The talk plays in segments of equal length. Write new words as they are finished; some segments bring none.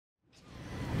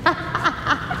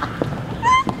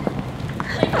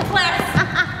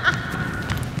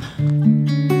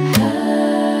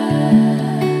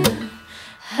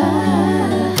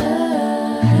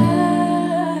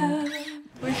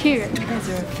We're here because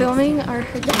we're filming our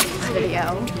Hercules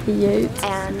video. Yes.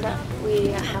 And we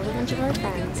have a bunch of our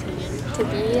friends here to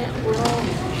be little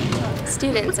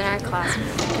students in our class.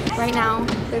 Right now,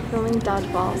 they're filming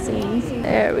dodgeball scenes.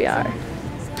 There we are.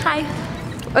 Hi.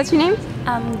 What's your name?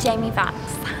 Jamie Fox.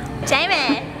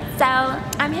 Jamie! So,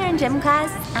 I'm here in gym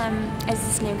class as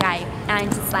this new guy, and I'm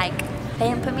just like, they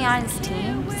didn't put me on his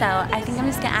team, so I think I'm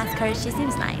just gonna ask her. She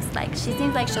seems nice. Like, she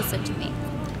seems like she'll switch with me.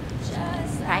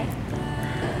 Right?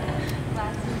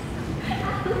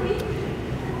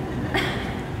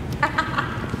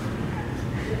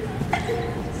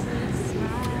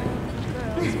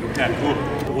 Yeah, cool.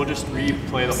 We'll just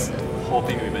replay the whole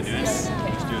thing we've been doing. Just do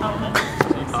it normal.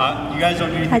 You guys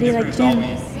don't do anything. How do you like gym? I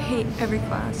hate every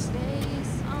class.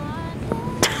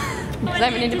 Because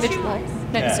I'm an individual.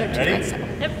 Ready?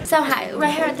 Yep. So hi,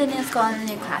 we're here at the new school in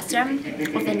the new classroom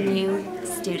with a new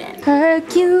student.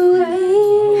 Hercules,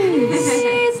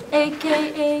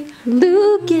 AKA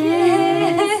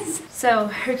Lucas. So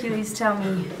Hercules, tell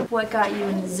me, what got you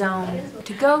in the zone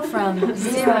to go from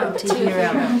 0 to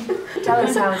hero? Tell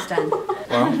us how it's done.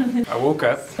 Well, I woke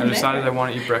up and decided I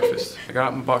want to eat breakfast. I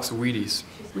got up a box of Wheaties.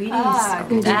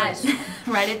 Wheaties. That.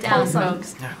 Write it down,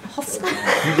 folks.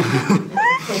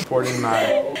 Poured in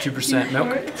my 2% milk.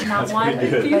 Not one,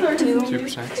 but 2%.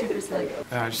 2%.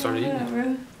 I just started eating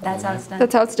it. That's how it's done.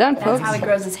 That's how it's done, That's folks. how he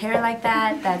grows his hair like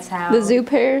that. That's how. The zoo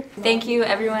pair. Thank you,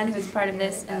 everyone who's part of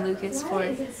this, and Lucas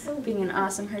for being an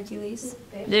awesome Hercules.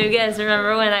 Do you guys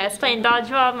remember when I was playing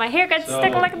dodgeball? My hair got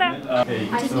stuck like that. Okay,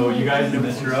 so you guys in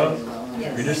this row,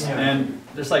 you're just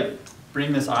like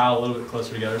bring this aisle a little bit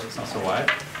closer together so it's not so wide.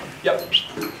 Yep.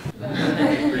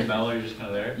 Pretty mellow, you're just kind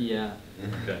of there? Yeah.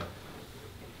 Okay.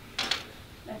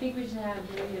 I think we should have a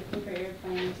paper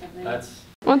airplane or something. That's...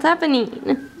 What's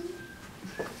happening?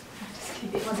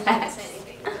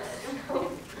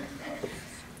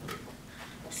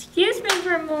 Excuse me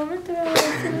for a moment.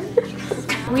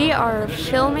 We are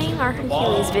filming our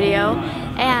Hercules video,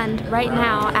 and right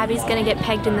now Abby's gonna get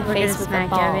pegged in the face with a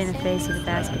ball. Abby in the face with a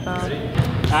basketball.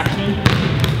 Action.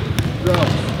 Go.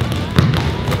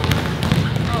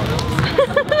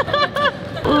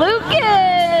 Lucas!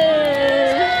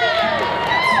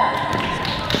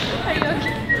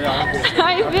 How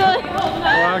you feeling?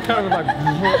 Well, I kind of like...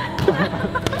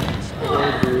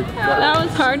 That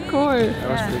was hardcore. That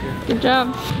was pretty good. Good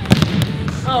job.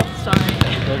 Oh, sorry.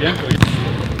 Go again.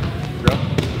 Go.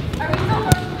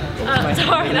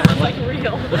 Sorry, that was like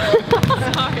real.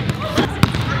 Sorry.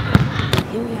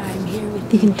 Here we are. I'm here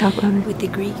with You can talk louder. with the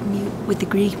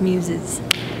Greek muses.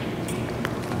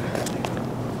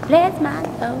 Let's not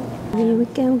go. Here we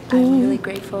go I'm again. really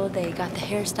grateful they got the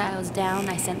hairstyles down.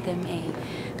 I sent them a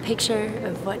picture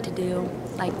of what to do,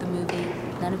 like the movie.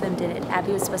 None of them did it.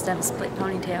 Abby was supposed to have a split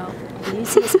ponytail. Did you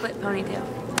see a split ponytail?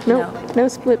 Nope, no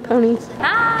split ponies.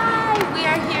 Hi! We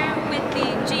are here with the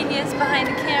genius behind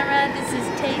the camera. This is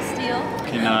Tay Steele.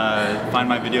 You can find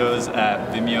my videos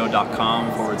at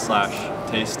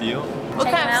vimeo.com/taysteele. What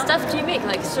kind of stuff do you make?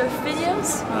 Like surf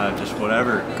videos? Just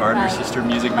whatever. Gardiner sister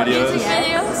music videos. Music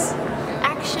videos?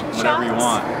 Action shots? Whatever you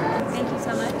want. Thank you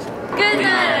so much. Good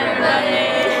night,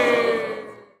 everybody!